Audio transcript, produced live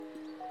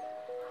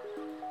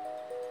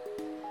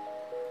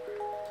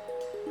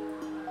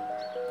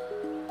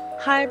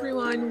Hi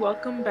everyone,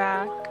 welcome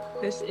back.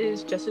 This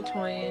is Jessa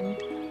Toyin,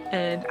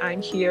 and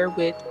I'm here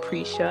with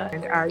Prisha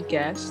and our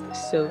guest,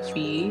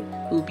 Sophie,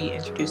 who will be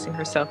introducing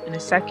herself in a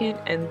second.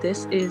 And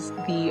this is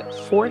the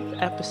fourth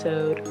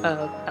episode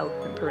of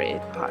Elephant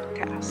Parade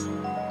podcast.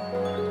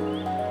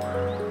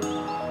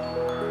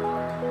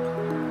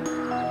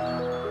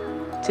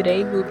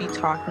 Today we'll be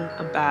talking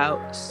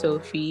about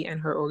Sophie and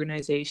her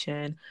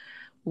organization,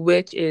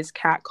 which is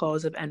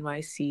Catcalls of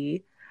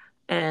NYC.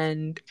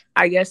 And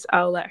I guess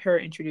I'll let her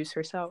introduce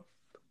herself.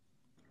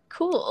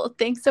 Cool.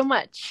 Thanks so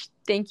much.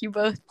 Thank you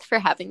both for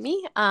having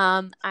me.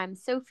 I'm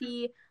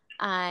Sophie.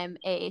 I'm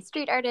a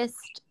street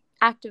artist,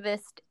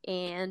 activist,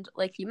 and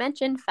like you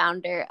mentioned,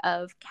 founder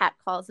of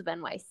Catcalls of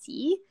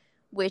NYC,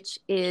 which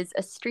is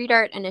a street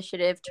art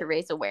initiative to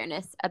raise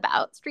awareness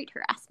about street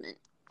harassment.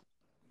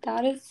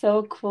 That is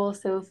so cool,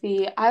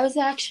 Sophie.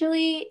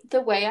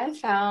 The way I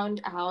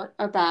found out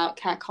about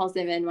Catcalls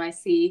of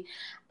NYC,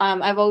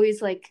 I've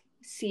always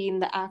seen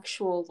the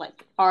actual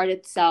art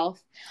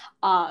itself.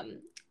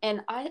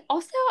 And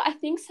I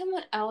think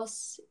someone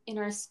else in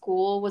our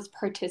school was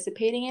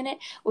participating in it,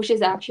 which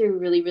is actually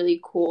really,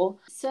 really cool.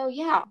 So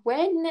yeah,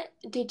 when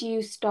did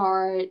you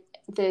start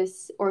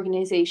this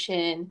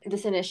organization,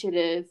 this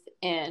initiative,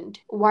 and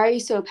why are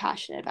you so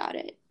passionate about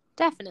it?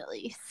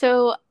 Definitely.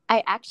 So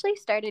I actually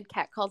started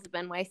Catcalls of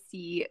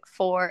NYC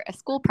for a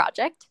school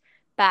project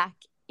back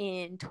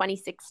in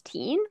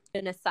 2016,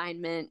 an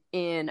assignment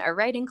in a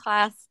writing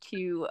class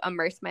to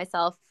immerse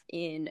myself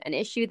in an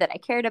issue that I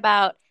cared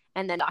about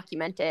and then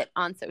document it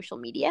on social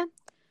media.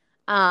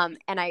 And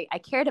I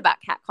cared about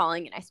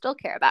catcalling, and I still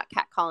care about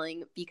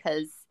catcalling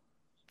because,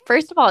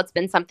 first of all, it's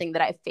been something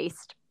that I've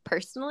faced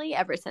personally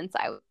ever since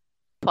I was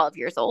 12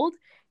 years old,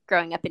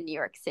 growing up in New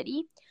York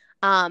City.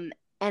 And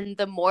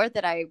the more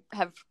that I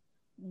have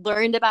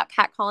learned about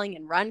catcalling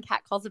and run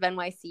Catcalls of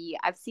NYC,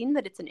 I've seen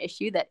that it's an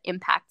issue that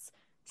impacts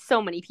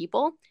so many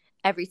people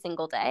every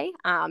single day,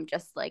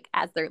 just like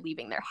as they're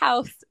leaving their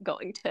house,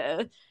 going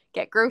to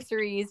get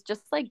groceries,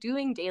 just like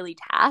doing daily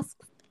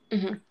tasks.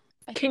 Mm-hmm.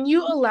 Can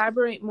you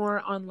elaborate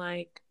more on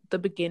the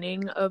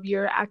beginning of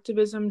your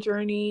activism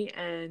journey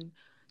and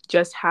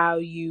just how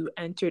you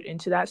entered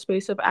into that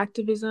space of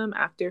activism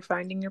after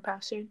finding your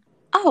passion?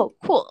 Oh,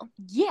 cool.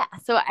 Yeah.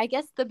 So I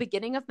guess the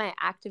beginning of my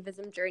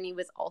activism journey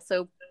was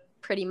also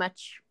pretty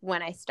much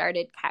when I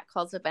started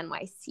Catcalls of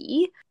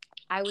NYC.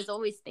 I was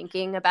always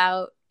thinking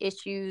about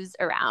issues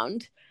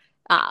around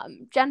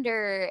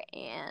gender,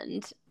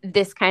 and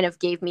this kind of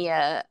gave me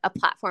a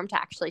platform to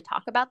actually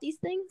talk about these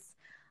things.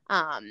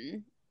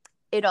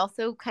 It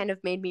also kind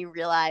of made me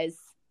realize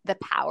the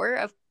power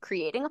of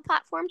creating a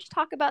platform to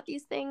talk about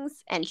these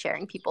things and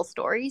sharing people's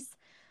stories.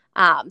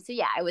 So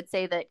yeah, I would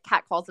say that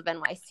Catcalls of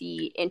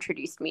NYC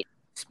introduced me.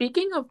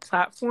 Speaking of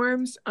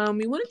platforms,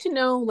 we wanted to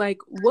know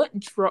what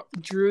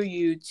drew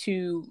you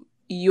to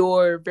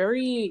your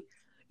very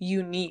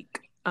unique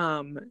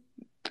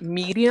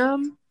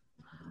medium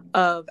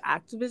of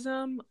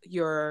activism,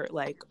 your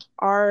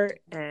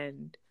art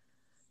and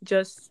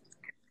just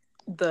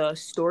the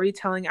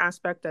storytelling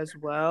aspect as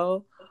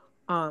well.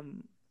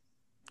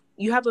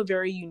 You have a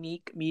very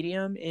unique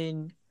medium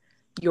in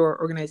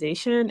your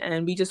organization,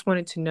 and we just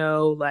wanted to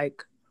know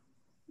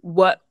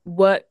what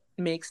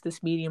makes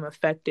this medium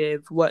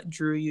effective, what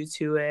drew you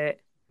to it.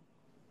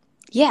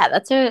 Yeah,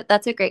 that's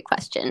a great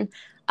question.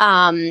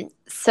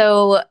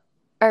 So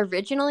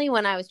originally,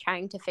 when I was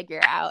trying to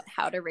figure out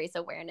how to raise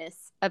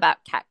awareness about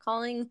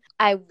catcalling,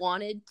 I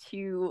wanted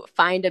to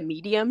find a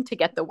medium to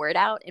get the word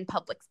out in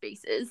public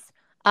spaces.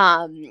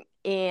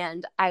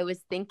 And I was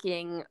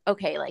thinking,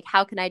 okay,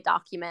 how can I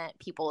document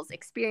people's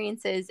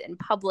experiences in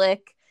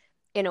public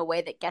in a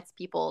way that gets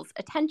people's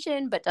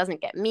attention but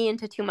doesn't get me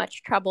into too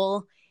much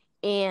trouble?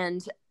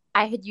 And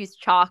I had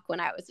used chalk when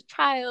I was a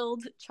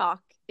child.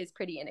 Chalk is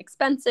pretty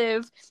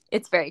inexpensive.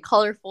 It's very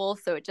colorful,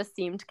 so it just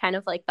seemed kind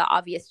of like the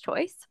obvious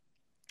choice.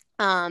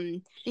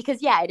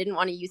 Because I didn't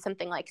want to use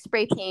something like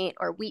spray paint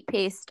or wheat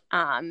paste,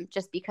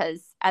 just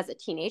because as a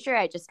teenager,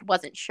 I just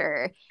wasn't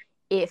sure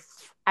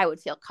if I would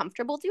feel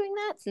comfortable doing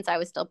that since I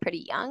was still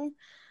pretty young.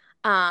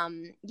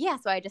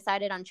 So I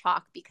decided on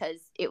chalk because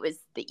it was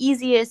the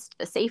easiest,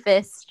 the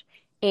safest,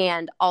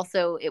 and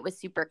also it was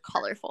super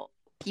colorful.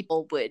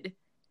 People would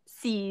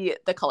see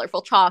the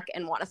colorful chalk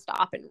and want to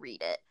stop and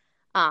read it.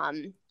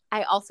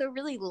 I also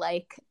really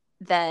like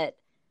that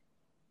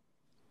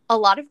a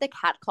lot of the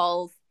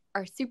catcalls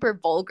are super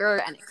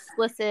vulgar and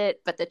explicit,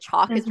 but the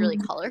chalk is really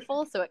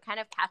colorful, so it kind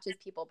of catches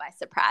people by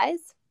surprise.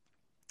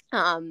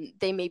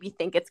 They maybe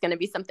think it's going to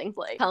be something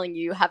like telling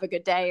you have a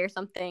good day or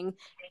something,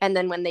 and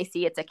then when they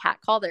see it's a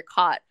catcall, they're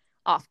caught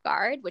off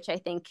guard, which I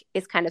think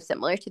is kind of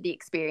similar to the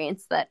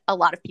experience that a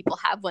lot of people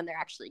have when they're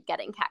actually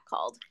getting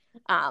catcalled.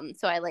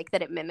 So I like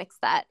that it mimics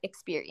that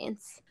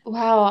experience.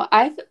 Wow,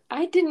 I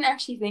didn't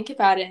actually think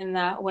about it in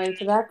that way,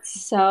 but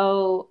that's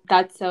so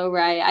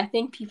right. I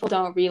think people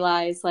don't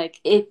realize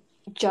it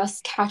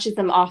just catches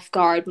them off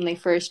guard when they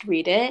first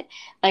read it.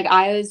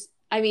 I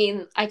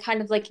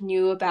kind of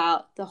knew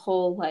about the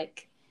whole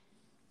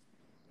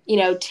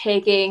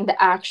taking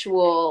the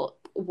actual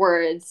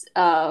words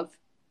of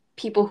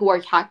people who are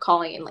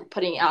catcalling and like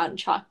putting it out in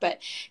chalk, but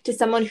to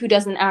someone who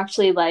doesn't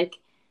actually like,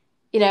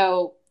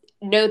 know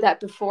that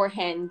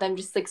beforehand, them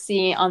just like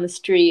seeing it on the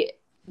street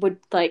would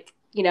like,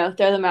 throw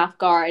them off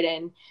guard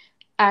and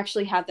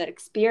actually have that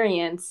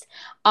experience.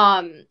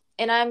 And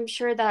I'm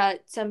sure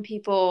that some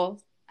people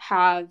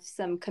have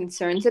some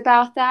concerns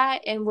about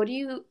that. And what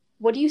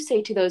do you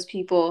say to those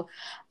people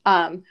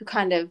who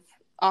kind of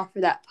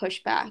offer that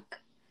pushback?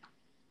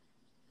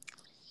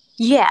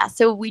 Yeah,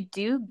 so we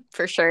do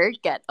for sure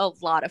get a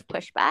lot of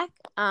pushback.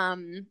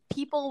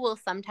 People will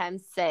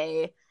sometimes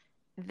say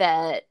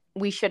that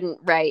we shouldn't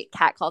write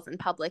catcalls in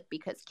public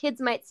because kids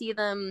might see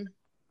them.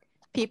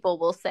 People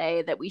will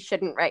say that we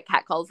shouldn't write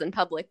catcalls in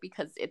public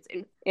because it's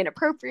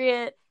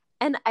inappropriate.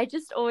 And I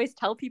just always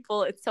tell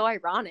people it's so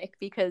ironic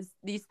because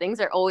these things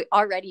are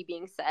already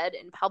being said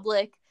in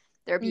public.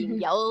 They're being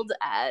yelled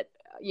at,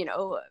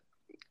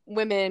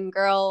 women,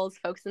 girls,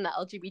 folks in the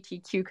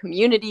LGBTQ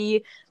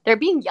community. They're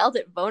being yelled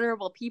at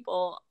vulnerable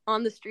people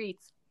on the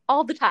streets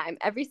all the time,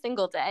 every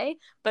single day.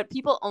 But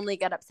people only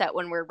get upset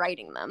when we're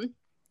writing them.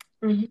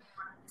 Mm-hmm.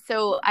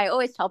 So I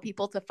always tell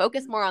people to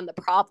focus more on the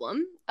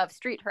problem of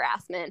street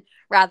harassment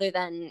rather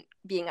than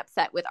being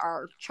upset with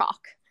our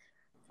chalk.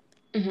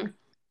 Mm-hmm.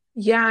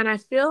 Yeah, and I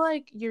feel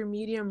like your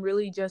medium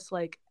really just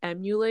like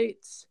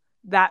emulates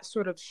that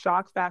sort of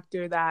shock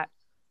factor that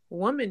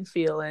women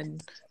feel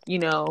and,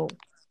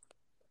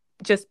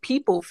 just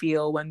people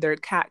feel when they're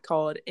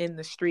catcalled in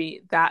the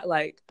street.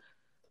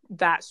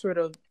 That sort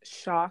of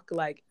shock,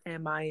 like,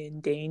 am I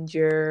in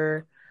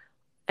danger?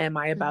 Am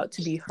I about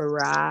to be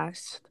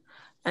harassed?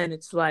 And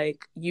it's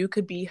like you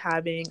could be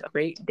having a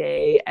great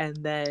day and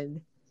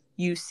then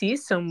you see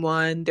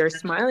someone, they're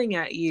smiling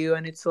at you,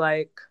 and it's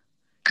like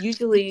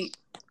usually,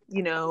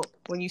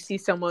 when you see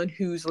someone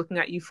who's looking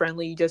at you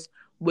friendly, you just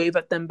wave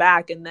at them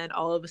back, and then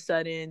all of a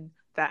sudden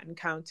that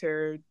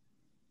encounter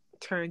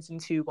turns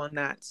into one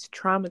that's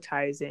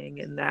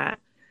traumatizing and that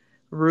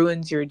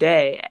ruins your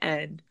day.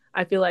 And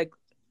I feel like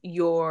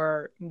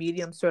your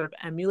medium sort of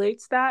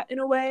emulates that in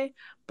a way,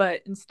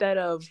 but instead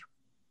of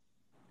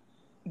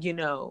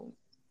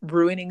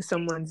ruining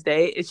someone's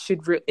day,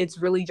 it's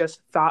really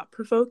just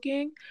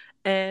thought-provoking.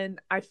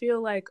 And I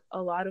feel like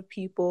a lot of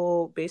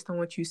people, based on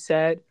what you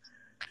said,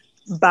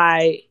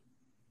 by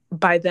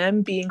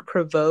them being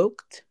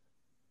provoked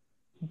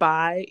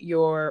by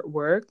your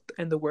work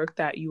and the work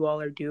that you all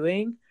are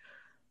doing,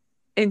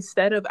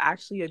 instead of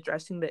actually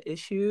addressing the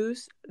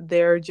issues,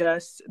 their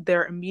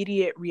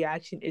immediate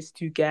reaction is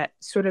to get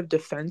sort of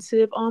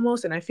defensive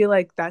almost. And I feel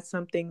like that's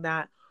something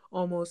that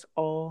almost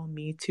all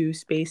Me Too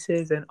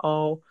spaces and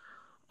all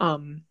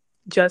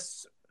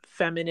just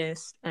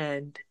feminist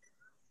and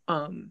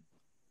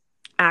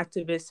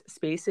activist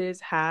spaces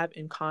have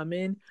in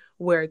common,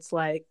 where it's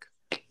like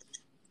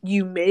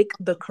you make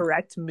the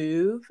correct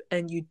move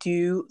and you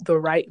do the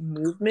right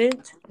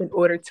movement in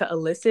order to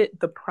elicit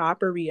the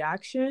proper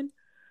reaction,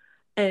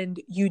 and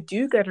you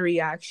do get a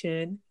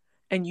reaction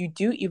and you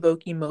do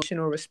evoke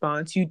emotional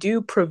response, you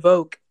do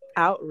provoke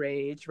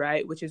outrage,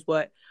 right, which is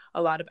what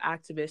a lot of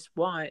activists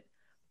want,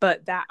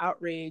 but that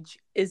outrage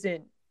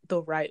isn't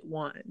the right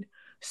one.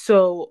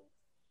 So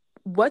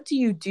what do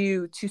you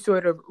do to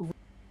sort of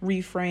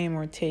reframe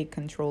or take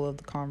control of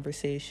the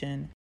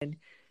conversation? And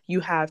you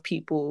have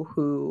people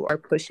who are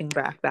pushing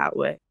back that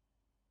way.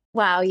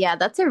 Wow, yeah,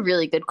 that's a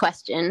really good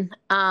question.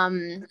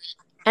 And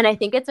I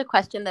think it's a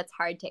question that's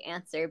hard to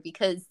answer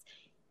because,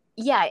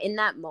 yeah, in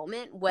that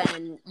moment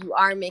when you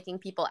are making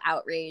people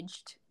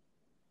outraged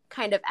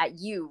kind of at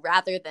you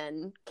rather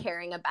than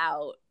caring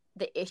about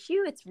the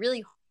issue, it's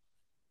really hard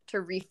to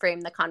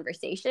reframe the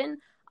conversation.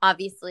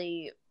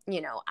 Obviously,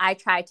 I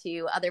try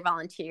to, other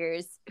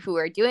volunteers who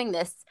are doing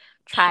this,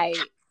 try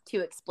to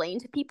explain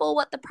to people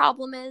what the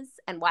problem is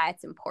and why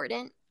it's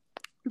important.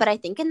 But I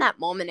think in that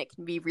moment, it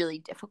can be really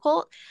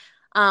difficult.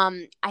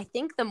 I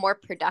think the more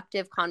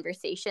productive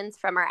conversations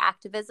from our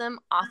activism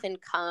often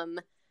come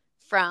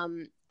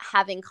from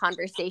having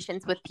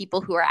conversations with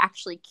people who are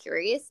actually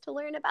curious to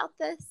learn about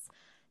this.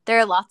 There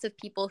are lots of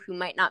people who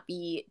might not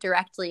be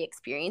directly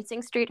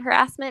experiencing street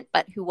harassment,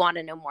 but who want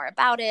to know more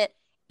about it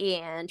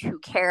and who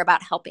care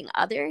about helping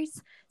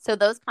others. So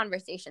those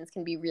conversations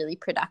can be really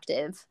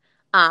productive.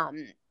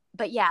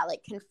 But yeah,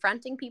 like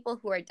confronting people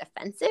who are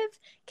defensive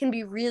can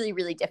be really,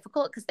 really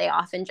difficult because they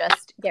often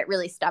just get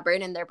really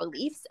stubborn in their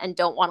beliefs and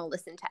don't want to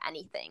listen to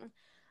anything.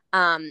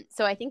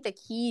 So I think the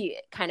key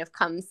kind of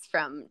comes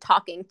from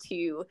talking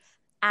to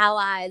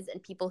allies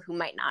and people who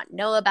might not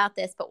know about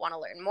this but want to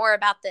learn more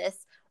about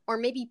this, or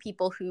maybe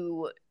people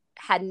who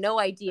had no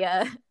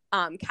idea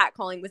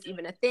catcalling was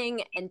even a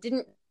thing and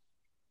didn't,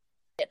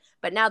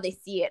 but now they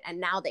see it and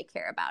now they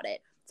care about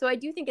it. So I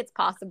do think it's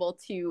possible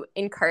to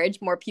encourage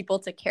more people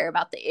to care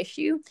about the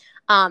issue.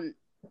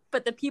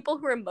 But the people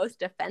who are most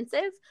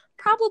defensive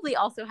probably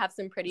also have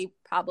some pretty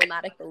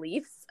problematic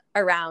beliefs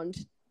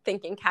around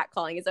thinking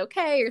catcalling is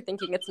okay or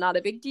thinking it's not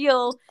a big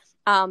deal.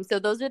 So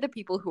those are the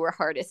people who are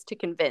hardest to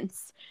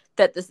convince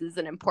that this is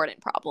an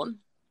important problem.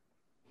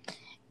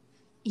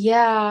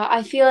 Yeah,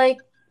 I feel like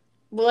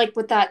well, like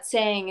with that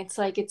saying, it's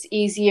like it's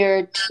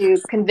easier to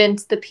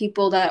convince the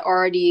people that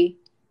already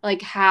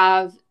like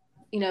have,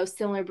 you know,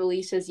 similar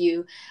beliefs as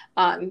you,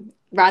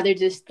 rather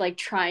just like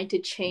trying to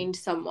change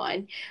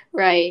someone,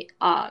 right?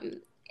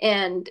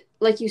 And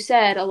like you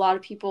said, a lot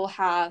of people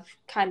have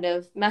kind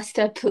of messed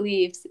up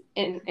beliefs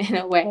in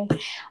a way.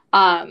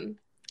 Um,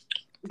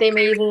 they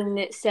may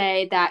even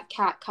say that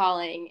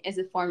catcalling is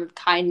a form of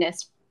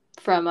kindness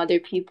from other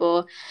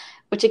people,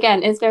 which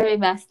again is very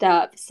messed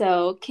up.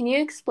 So, can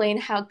you explain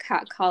how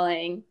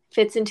catcalling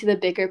fits into the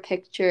bigger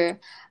picture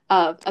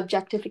of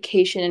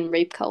objectification and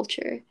rape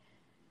culture?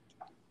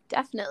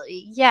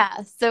 Definitely.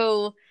 Yeah.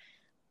 So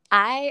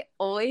I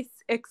always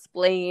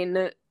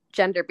explain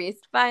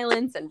gender-based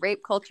violence and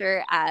rape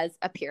culture as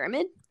a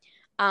pyramid,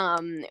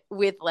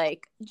 with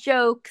like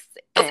jokes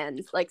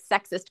and like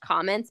sexist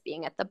comments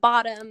being at the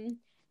bottom,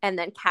 and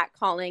then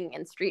catcalling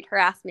and street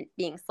harassment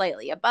being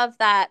slightly above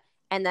that,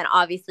 and then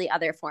obviously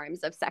other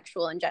forms of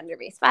sexual and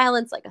gender-based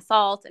violence like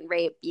assault and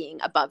rape being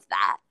above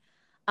that.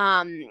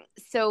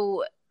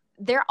 So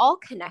they're all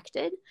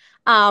connected.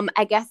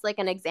 I guess like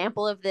an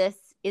example of this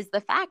is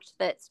the fact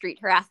that street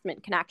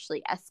harassment can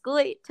actually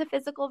escalate to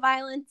physical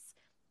violence.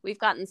 We've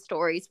gotten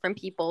stories from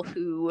people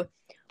who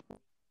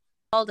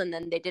called and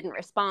then they didn't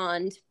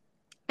respond,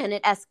 and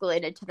it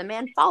escalated to the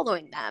man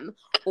following them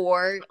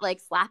or like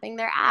slapping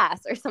their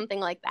ass or something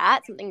like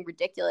that, something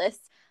ridiculous.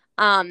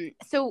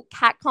 So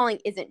catcalling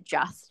isn't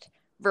just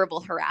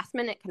verbal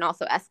harassment. It can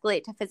also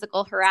escalate to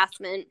physical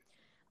harassment.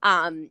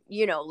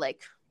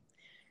 Like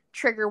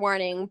trigger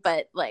warning,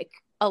 but like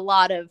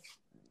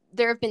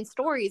there have been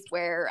stories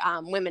where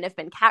women have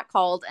been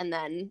catcalled and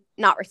then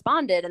not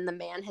responded, and the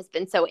man has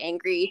been so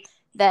angry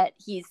that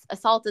he's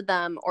assaulted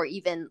them. Or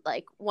even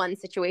like one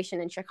situation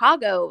in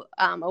Chicago,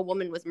 a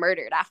woman was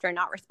murdered after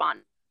not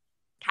responding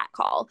to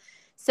catcall.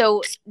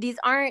 So these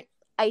aren't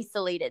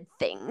isolated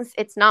things.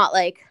 It's not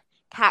like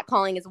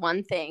catcalling is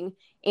one thing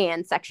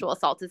and sexual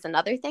assault is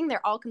another thing.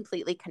 They're all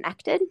completely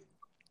connected.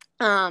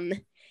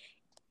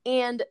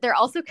 And they're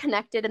also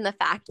connected in the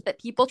fact that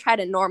people try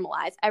to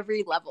normalize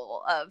every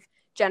level of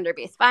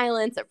gender-based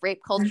violence, of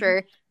rape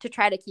culture, to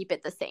try to keep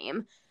it the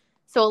same.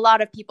 So a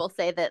lot of people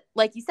say that,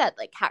 like you said,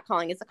 like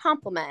catcalling is a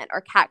compliment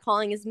or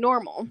catcalling is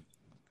normal.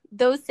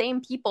 Those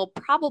same people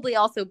probably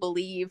also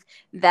believe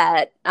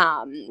that,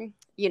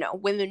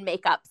 women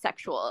make up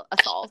sexual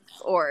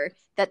assaults, or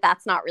that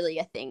that's not really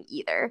a thing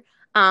either.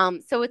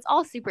 So it's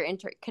all super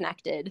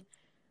interconnected.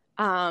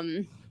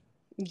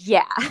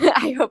 Yeah,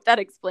 I hope that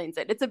explains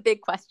it. It's a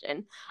big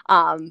question.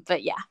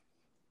 But yeah.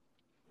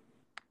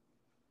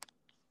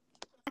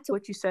 To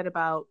what you said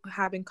about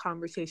having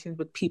conversations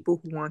with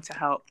people who want to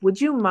help, would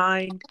you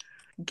mind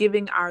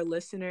giving our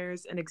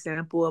listeners an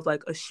example of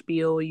like a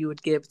spiel you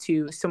would give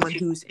to someone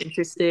who's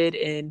interested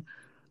in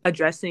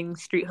addressing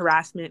street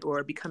harassment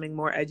or becoming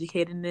more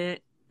educated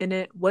in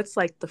it? What's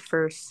like the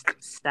first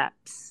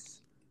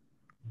steps?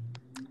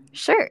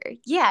 Sure.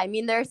 Yeah. I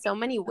mean, there are so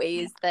many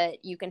ways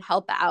that you can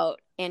help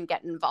out and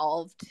get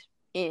involved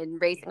in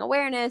raising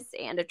awareness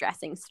and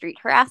addressing street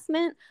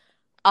harassment.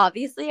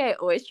 Obviously, I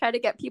always try to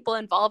get people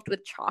involved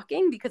with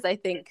chalking, because I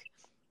think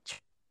it's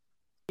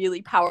a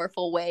really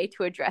powerful way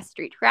to address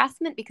street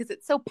harassment, because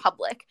it's so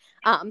public.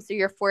 So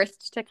you're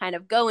forced to kind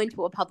of go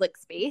into a public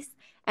space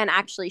and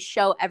actually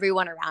show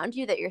everyone around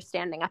you that you're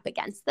standing up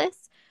against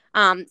this.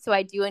 So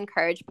I do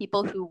encourage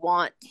people who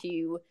want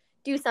to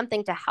do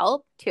something to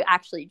help to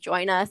actually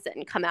join us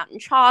and come out and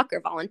chalk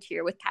or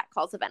volunteer with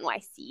Catcalls of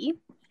NYC.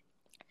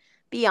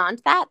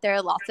 Beyond that, there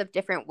are lots of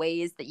different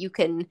ways that you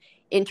can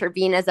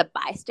intervene as a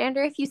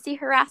bystander if you see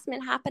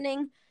harassment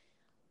happening.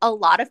 A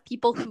lot of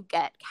people who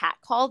get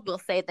catcalled will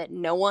say that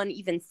no one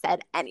even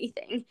said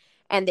anything,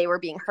 and they were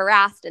being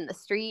harassed in the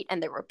street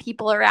and there were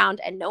people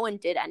around and no one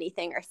did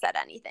anything or said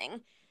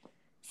anything.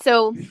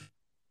 So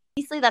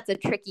obviously that's a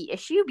tricky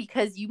issue,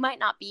 because you might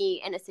not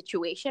be in a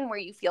situation where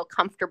you feel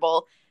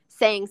comfortable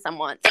saying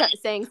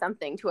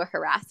something to a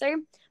harasser,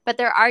 but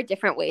there are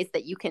different ways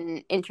that you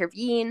can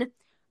intervene.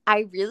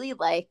 I really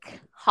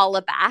like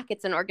Holla Back.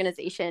 It's an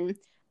organization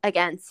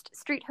against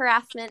street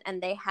harassment,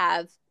 and they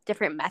have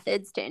different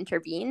methods to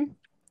intervene.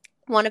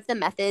 One of the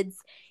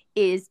methods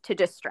is to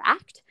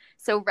distract.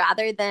 So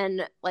rather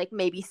than like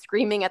maybe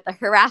screaming at the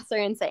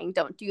harasser and saying,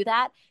 don't do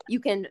that, you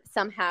can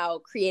somehow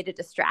create a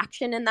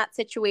distraction in that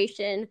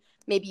situation.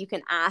 Maybe you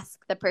can ask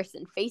the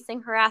person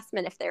facing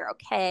harassment if they're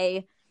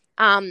okay.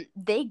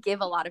 They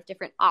give a lot of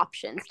different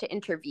options to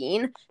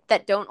intervene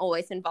that don't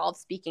always involve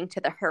speaking to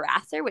the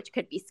harasser, which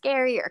could be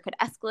scary or could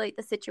escalate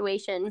the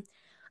situation.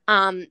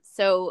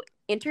 So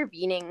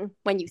intervening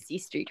when you see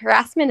street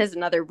harassment is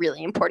another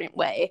really important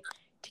way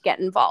to get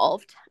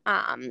involved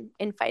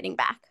in fighting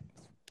back.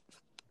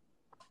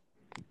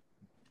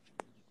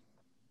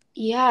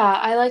 Yeah,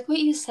 I like what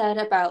you said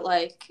about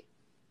like,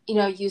 you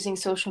know, using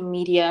social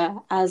media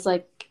as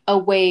like a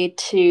way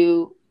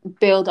to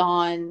build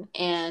on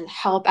and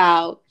help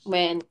out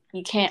when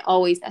you can't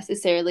always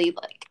necessarily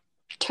like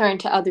turn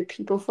to other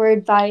people for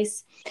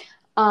advice.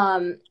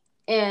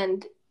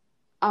 And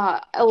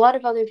a lot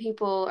of other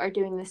people are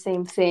doing the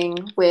same thing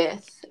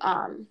with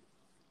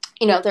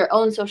their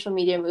own social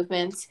media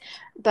movements.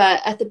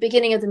 But at the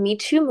beginning of the Me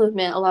Too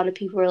movement, a lot of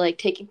people were like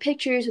taking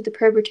pictures with the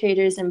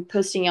perpetrators and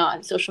posting it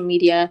on social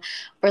media,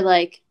 or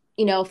like,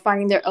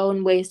 finding their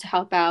own ways to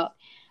help out.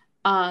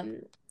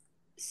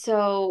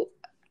 So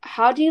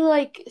how do you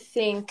like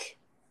think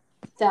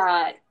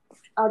that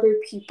other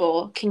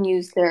people can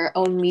use their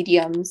own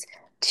mediums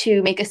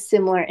to make a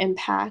similar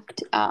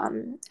impact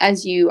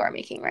as you are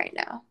making right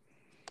now?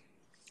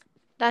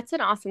 That's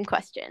an awesome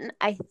question.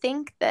 I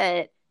think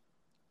that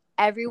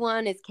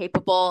everyone is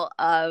capable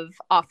of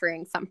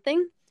offering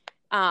something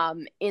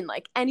in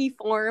like any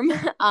form.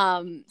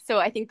 So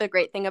I think the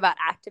great thing about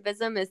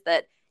activism is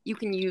that you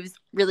can use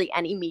really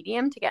any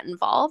medium to get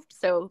involved.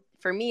 So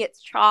for me,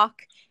 it's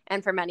chalk,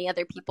 and for many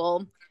other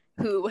people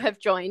who have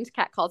joined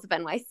Catcalls of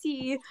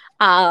NYC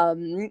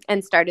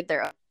and started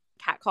their own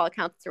catcall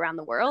accounts around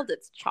the world,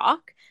 it's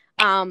chalk.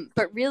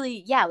 But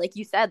really, yeah, like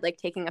you said, like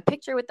taking a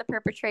picture with the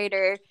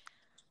perpetrator.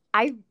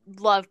 I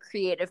love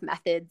creative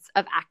methods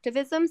of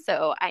activism.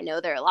 So I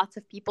know there are lots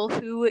of people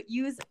who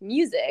use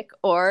music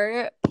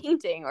or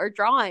painting or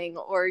drawing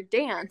or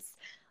dance,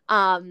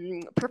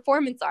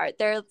 performance art.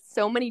 There are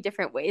so many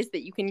different ways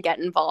that you can get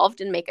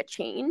involved and make a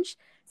change.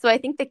 So I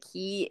think the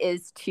key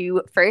is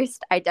to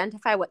first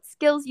identify what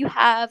skills you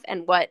have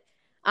and what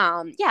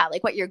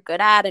you're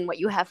good at and what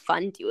you have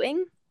fun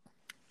doing.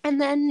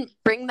 And then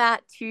bring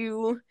that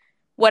to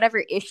whatever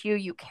issue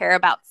you care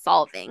about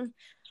solving.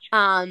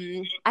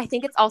 I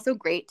think it's also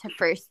great to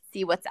first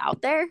see what's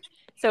out there.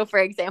 So, for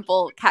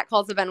example,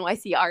 Catcalls of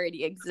NYC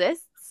already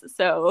exists.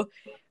 So,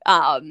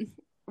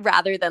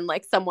 rather than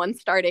like someone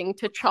starting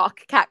to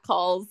chalk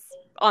catcalls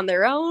on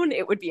their own,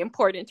 it would be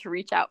important to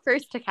reach out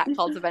first to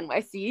Catcalls of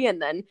NYC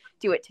and then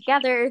do it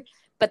together.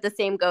 But the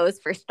same goes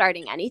for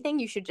starting anything.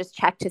 You should just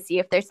check to see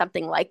if there's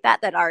something like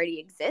that already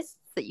exists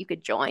that you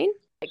could join.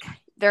 Like,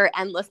 there are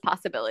endless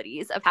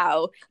possibilities of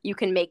how you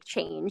can make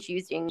change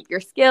using your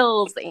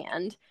skills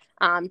and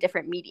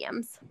different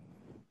mediums.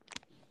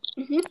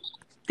 Mm-hmm.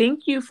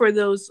 Thank you for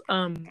those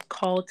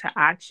call to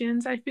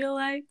actions. I feel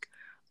like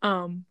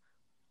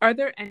are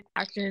there any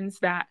actions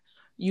that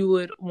you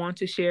would want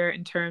to share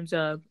in terms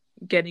of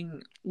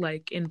getting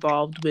like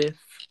involved with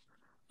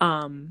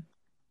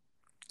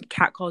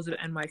Catcalls of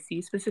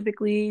NYC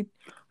specifically?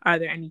 Are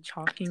there any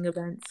chalking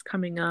events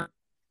coming up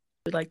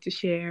you'd like to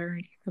share,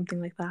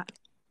 something like that?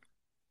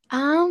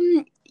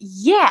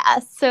 Yeah,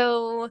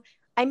 so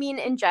I mean,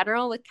 in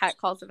general, with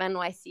Catcalls of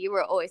NYC,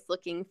 we're always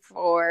looking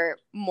for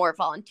more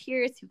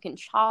volunteers who can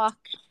chalk.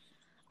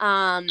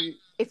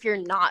 If you're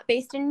not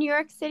based in New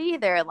York City,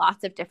 there are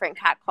lots of different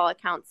catcall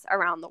accounts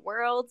around the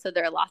world. So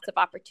there are lots of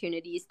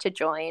opportunities to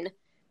join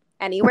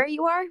anywhere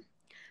you are.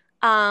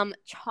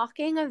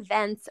 Chalking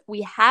events,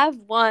 we have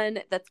one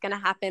that's going to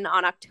happen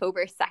on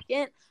October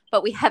 2nd,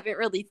 but we haven't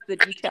released the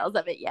details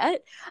of it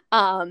yet.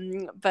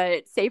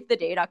 But save the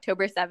date,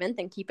 October 7th,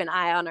 and keep an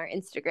eye on our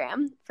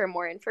Instagram for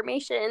more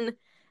information.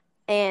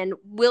 And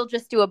we'll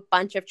just do a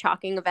bunch of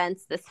chalking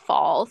events this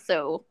fall.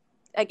 So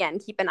again,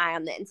 keep an eye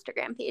on the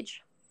Instagram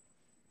page.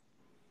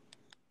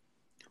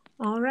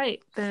 All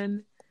right,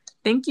 then.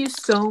 Thank you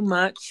so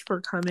much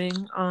for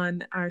coming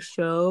on our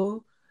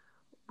show.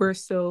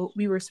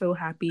 We were so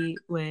happy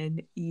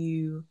when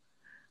you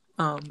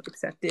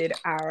accepted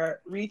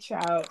our reach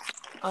out.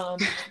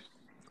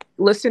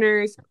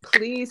 Listeners,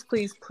 please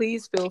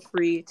feel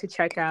free to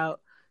check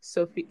out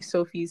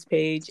Sophie's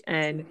page,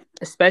 and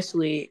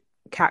especially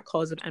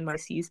Catcalls of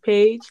NYC's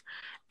page.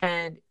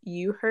 And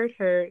you heard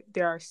her.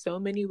 There are so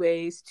many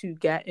ways to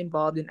get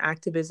involved in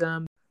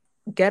activism,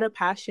 get a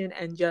passion,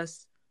 and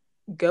just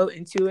go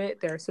into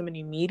it. There are so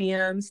many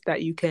mediums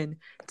that you can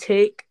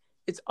take.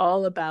 It's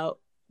all about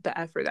the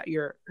effort that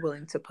you're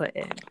willing to put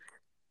in.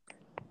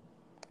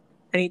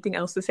 Anything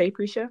else to say,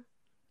 Prisha?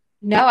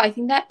 No, I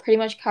think that pretty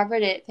much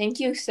covered it. Thank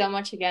you so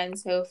much again,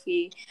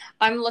 Sophie.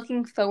 I'm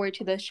looking forward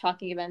to those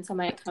chalking events. I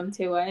might come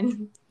to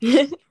one.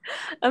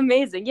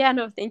 Amazing. Yeah,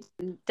 no, thank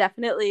you.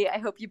 Definitely. I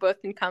hope you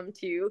both can come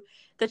to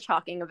the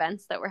chalking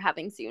events that we're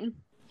having soon.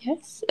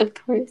 Yes, of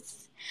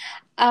course.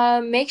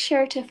 Make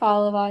sure to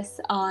follow us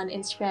on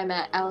Instagram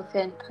at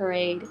Elephant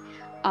Parade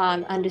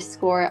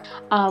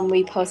 _.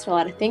 We post a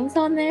lot of things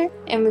on there,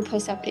 and we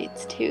post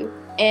updates too.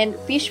 And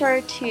be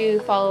sure to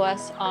follow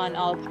us on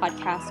all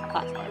podcast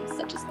platforms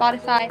such as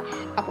Spotify,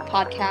 Apple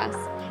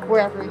Podcasts,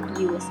 wherever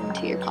you listen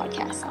to your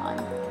podcasts on.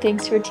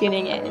 Thanks for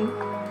tuning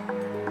in.